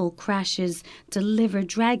cymbal crashes, deliver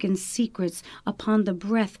dragon secrets upon the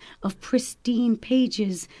breath of pristine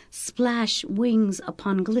pages, splash wings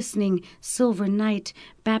upon glistening silver night,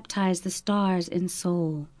 baptize the stars in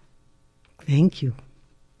soul. Thank you.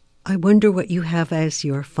 I wonder what you have as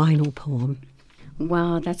your final poem.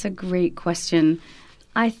 Wow, that's a great question.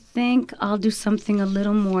 I think I'll do something a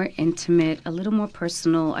little more intimate, a little more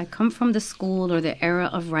personal. I come from the school or the era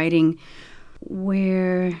of writing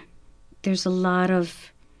where there's a lot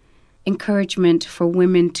of encouragement for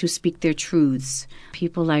women to speak their truths.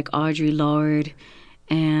 People like Audre Lorde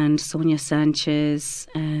and Sonia Sanchez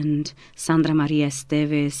and Sandra Maria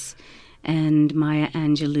Esteves and Maya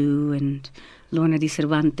Angelou and Lorna Di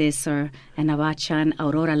Cervantes or Ana Bacha and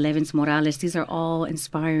Aurora Levins Morales. These are all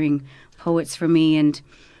inspiring poets for me, and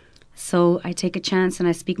so I take a chance and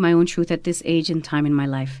I speak my own truth at this age and time in my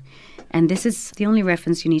life. And this is the only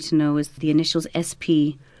reference you need to know is the initials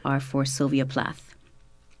SP are for Sylvia Plath.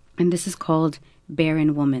 And this is called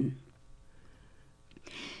Barren Woman.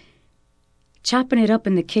 Chopping it up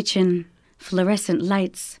in the kitchen, fluorescent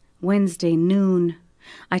lights, Wednesday noon.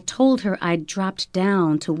 I told her I'd dropped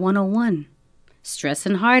down to 101. Stress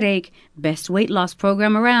and heartache, best weight loss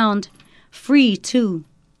program around. Free, too.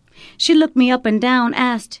 She looked me up and down,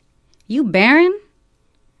 asked, "You barren?"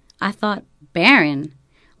 I thought, barren?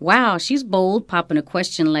 Wow, she's bold, popping a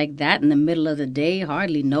question like that in the middle of the day,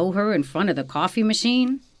 hardly know her in front of the coffee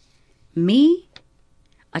machine. Me?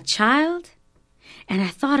 A child? And I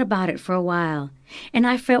thought about it for a while, and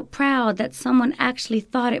I felt proud that someone actually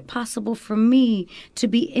thought it possible for me to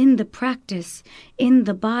be in the practice, in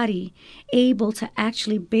the body, able to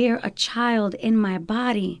actually bear a child in my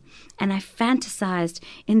body. And I fantasized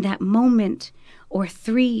in that moment or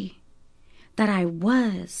 3 that I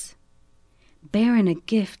was bearing a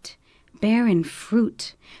gift, bearing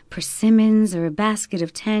fruit, persimmons or a basket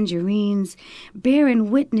of tangerines,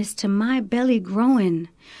 bearing witness to my belly growing,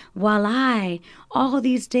 while I, all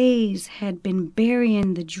these days, had been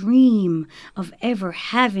burying the dream of ever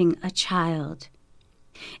having a child.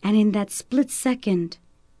 And in that split second,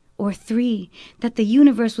 or 3, that the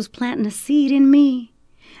universe was planting a seed in me,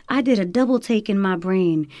 I did a double take in my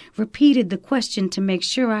brain, repeated the question to make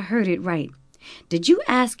sure I heard it right. Did you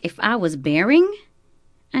ask if I was bearing?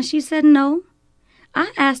 And she said, no.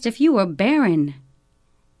 I asked if you were barren.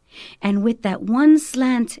 And with that one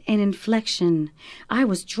slant and inflection, I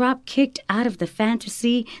was drop-kicked out of the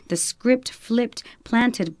fantasy, the script flipped,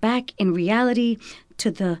 planted back in reality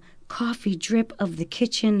to the coffee drip of the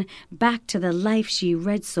kitchen, back to the life she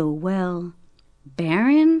read so well.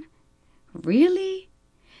 Barren? Really?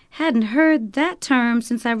 Hadn't heard that term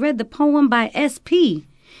since I read the poem by S.P.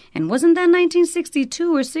 And wasn't that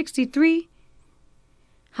 1962 or 63?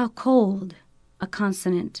 How cold a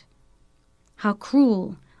consonant. How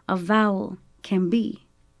cruel a vowel can be.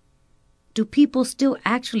 Do people still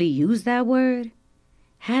actually use that word?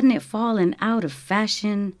 Hadn't it fallen out of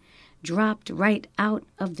fashion, dropped right out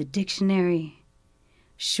of the dictionary?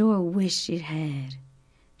 Sure wish it had.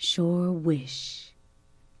 Sure wish.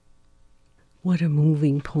 What a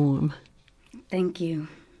moving poem. Thank you.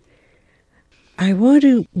 I want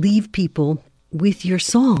to leave people with your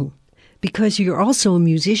song, because you're also a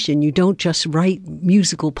musician. You don't just write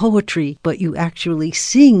musical poetry, but you actually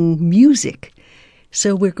sing music.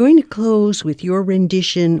 So we're going to close with your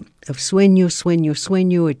rendition of Sueño, Sueño,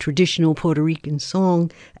 Sueño, a traditional Puerto Rican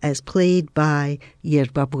song as played by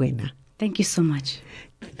Yerba Buena. Thank you so much.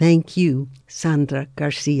 Thank you, Sandra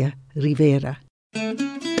Garcia Rivera.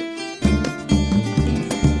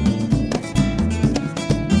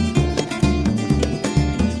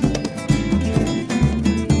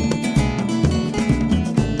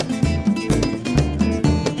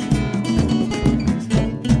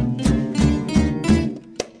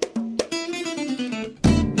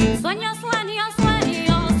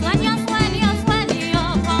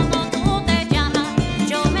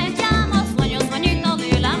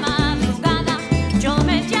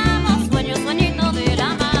 Sueño, sueñito de la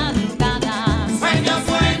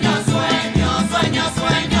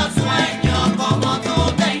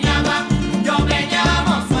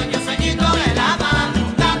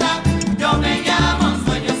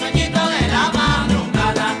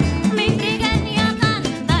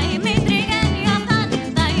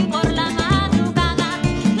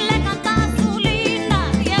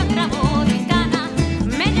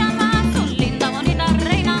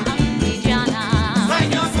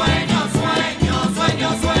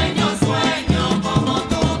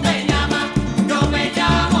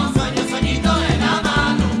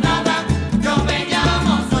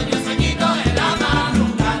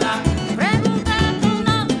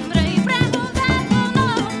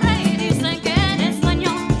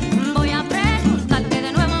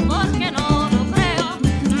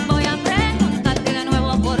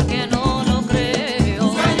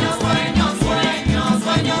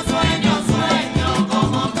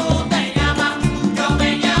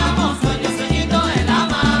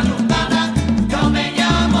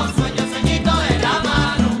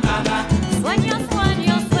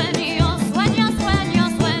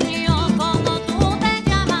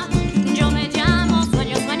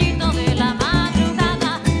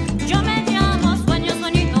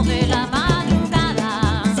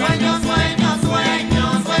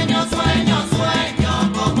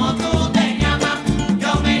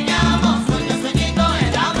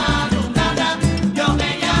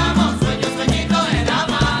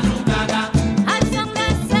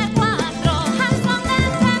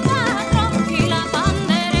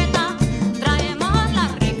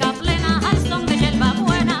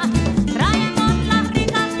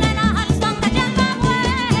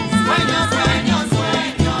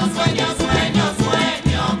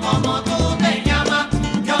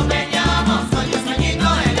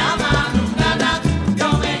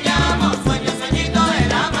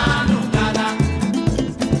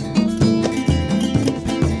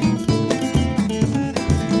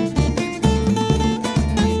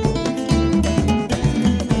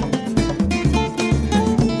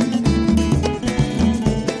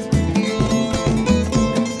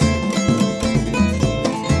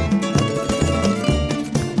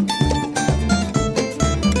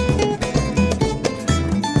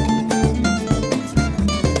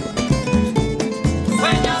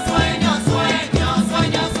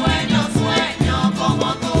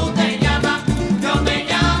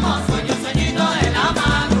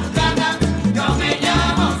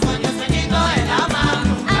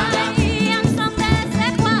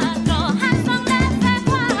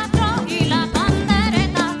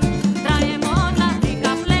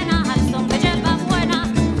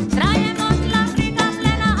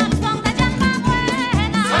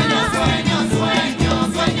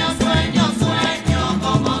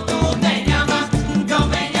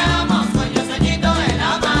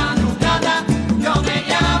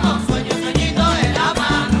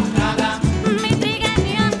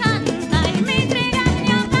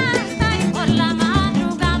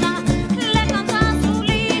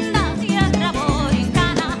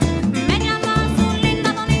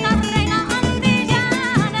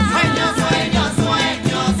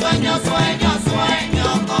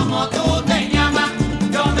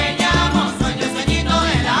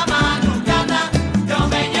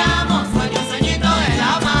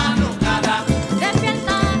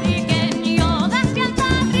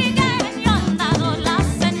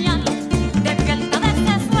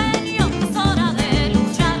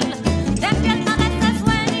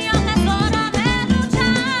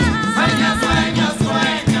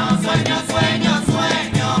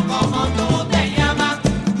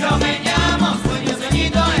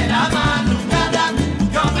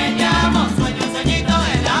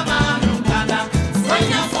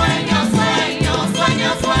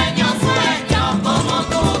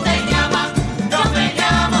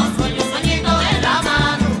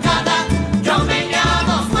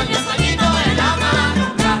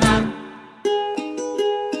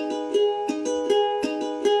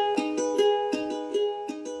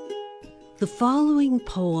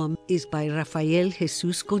poem is by Rafael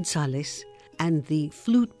Jesus Gonzalez, and the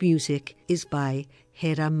flute music is by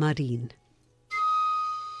Hera Marin.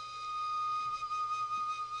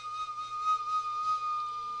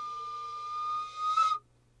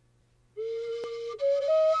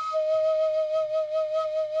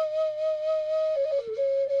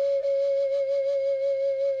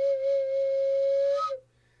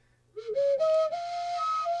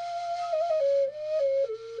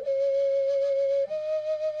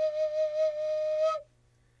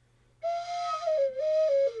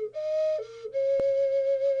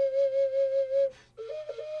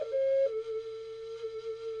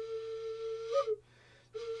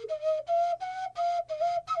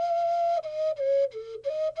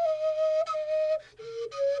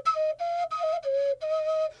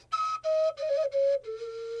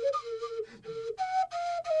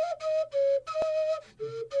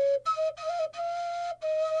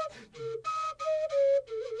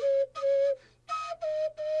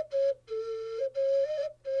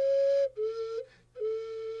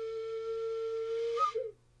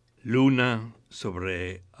 Luna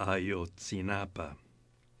sobre Ayotzinapa.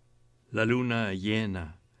 La luna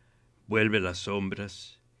llena vuelve las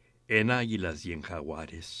sombras en águilas y en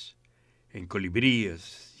jaguares, en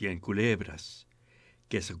colibríes y en culebras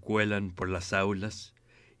que se cuelan por las aulas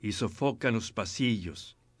y sofocan los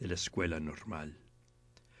pasillos de la escuela normal.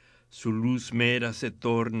 Su luz mera se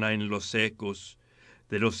torna en los ecos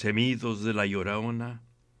de los gemidos de la llorona,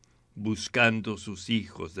 buscando sus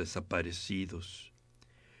hijos desaparecidos.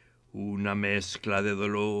 Una mezcla de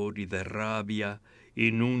dolor y de rabia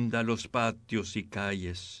inunda los patios y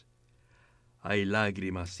calles. Hay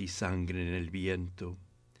lágrimas y sangre en el viento,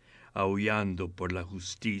 aullando por la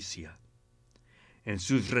justicia. En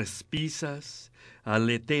sus repisas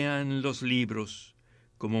aletean los libros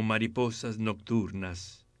como mariposas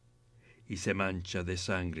nocturnas y se mancha de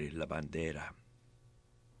sangre la bandera.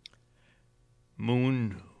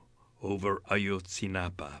 Moon over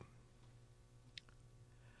Ayotzinapa.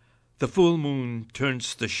 The full moon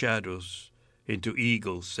turns the shadows into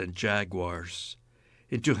eagles and jaguars,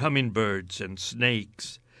 into hummingbirds and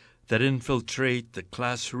snakes that infiltrate the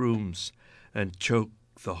classrooms and choke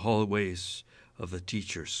the hallways of the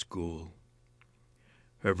teacher's school.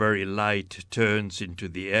 Her very light turns into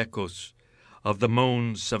the echoes of the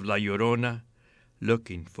moans of La Llorona,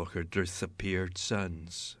 looking for her disappeared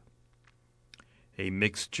sons. A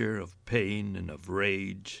mixture of pain and of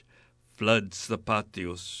rage floods the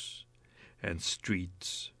patios and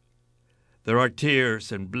streets. There are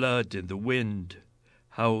tears and blood in the wind,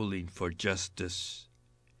 howling for justice.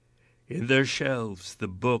 In their shelves the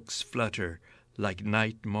books flutter like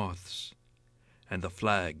night moths, and the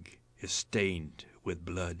flag is stained with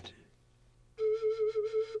blood.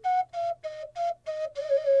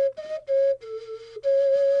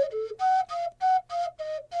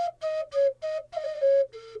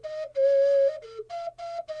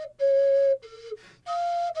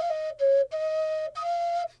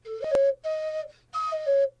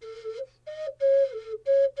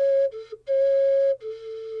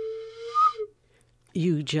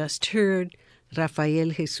 You just heard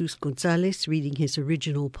Rafael Jesus Gonzalez reading his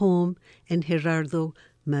original poem and Gerardo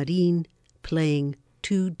Marin playing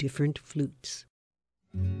two different flutes.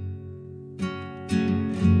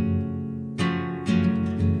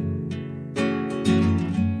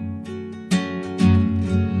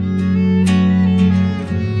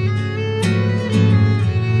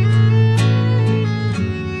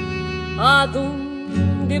 ¿A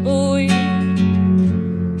dónde voy?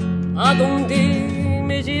 ¿A dónde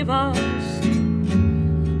me llevas?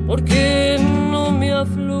 ¿Por qué no me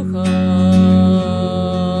aflojas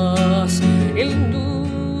el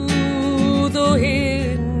nudo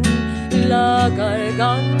en la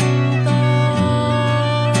garganta?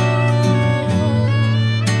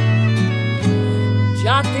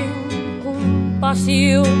 Ya ten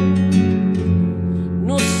compasión,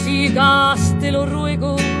 no sigas, te lo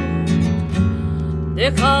ruego.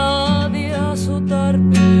 Deja de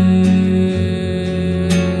azotarme,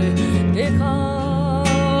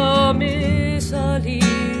 déjame salir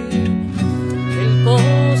del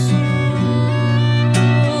pozo.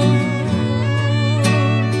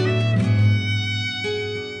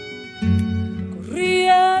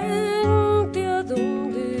 Corriente, ¿a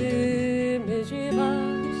dónde me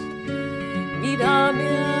llevas? Mírame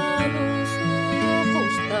a los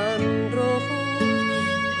ojos tan rojos de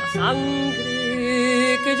la sangre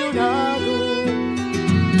que he llorado.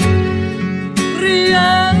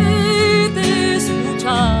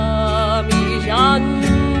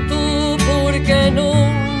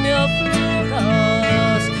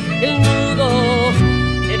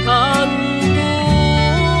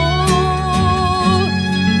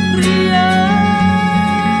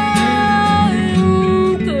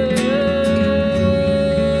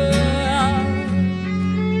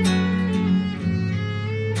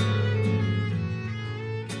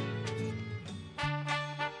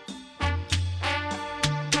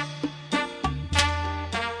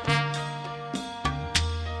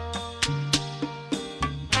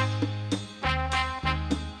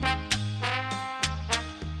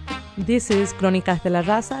 This is Cronicas de la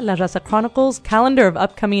Raza Chronicles calendar of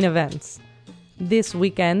upcoming events. This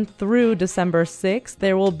weekend through December 6th,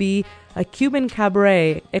 there will be a Cuban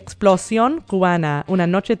cabaret, Explosión Cubana, Una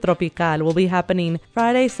Noche Tropical, will be happening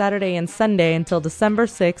Friday, Saturday, and Sunday until December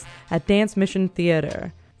 6th at Dance Mission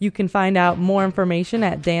Theater. You can find out more information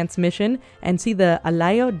at Dance Mission and see the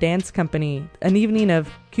Alayo Dance Company, an evening of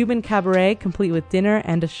Cuban cabaret complete with dinner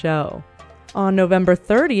and a show. On November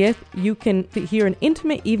 30th, you can hear an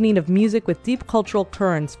intimate evening of music with deep cultural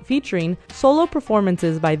currents featuring solo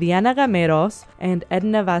performances by Diana Gameros and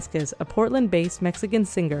Edna Vasquez, a Portland-based Mexican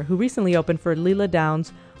singer who recently opened for Lila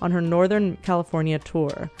Downs on her Northern California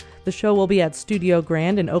tour. The show will be at Studio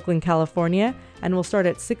Grand in Oakland, California, and will start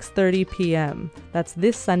at 6:30 p.m. That's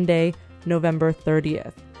this Sunday, November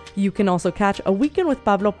 30th. You can also catch A Weekend with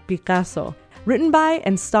Pablo Picasso, written by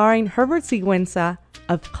and starring Herbert Sigüenza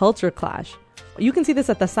of Culture Clash. You can see this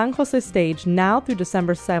at the San Jose stage now through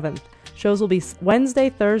December 7th. Shows will be Wednesday,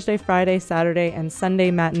 Thursday, Friday, Saturday, and Sunday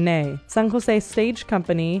matinee. San Jose Stage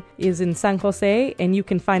Company is in San Jose, and you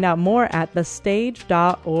can find out more at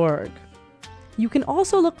thestage.org. You can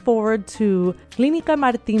also look forward to Clínica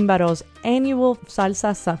Martín Barro's annual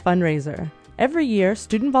Salsa fundraiser. Every year,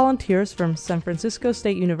 student volunteers from San Francisco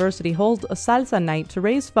State University hold a salsa night to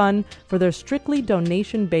raise funds for their strictly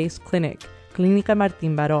donation-based clinic, Clínica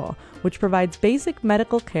Martín Baró, which provides basic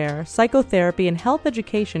medical care, psychotherapy, and health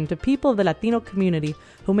education to people of the Latino community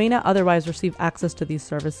who may not otherwise receive access to these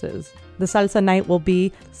services. The Salsa Night will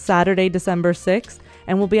be Saturday, December 6th,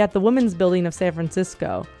 and will be at the Women's Building of San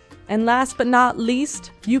Francisco. And last but not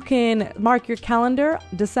least, you can mark your calendar.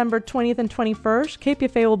 December 20th and 21st,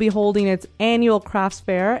 KPFA will be holding its annual crafts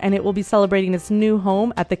fair, and it will be celebrating its new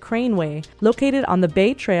home at the Craneway, located on the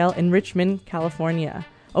Bay Trail in Richmond, California.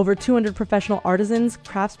 Over 200 professional artisans,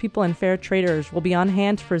 craftspeople, and fair traders will be on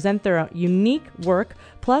hand to present their unique work.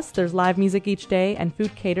 Plus, there's live music each day and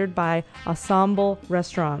food catered by Ensemble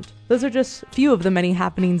Restaurant. Those are just a few of the many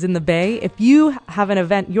happenings in the Bay. If you have an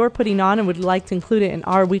event you're putting on and would like to include it in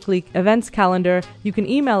our weekly events calendar, you can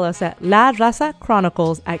email us at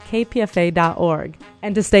larazacronicles@kpfa.org.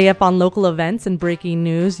 And to stay up on local events and breaking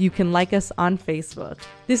news, you can like us on Facebook.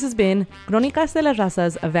 This has been Cronicas de la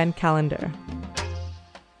Raza's event calendar.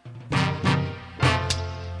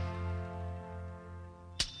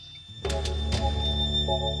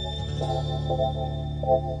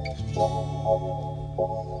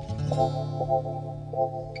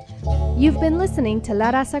 You've been listening to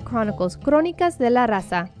La Raza Chronicles, Cronicas de la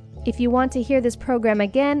Raza. If you want to hear this program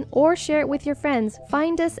again or share it with your friends,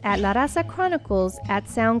 find us at La Raza Chronicles at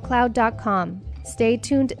soundcloud.com. Stay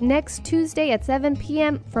tuned next Tuesday at 7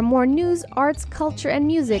 p.m. for more news, arts, culture, and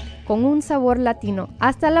music con un sabor latino.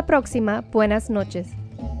 Hasta la próxima. Buenas noches.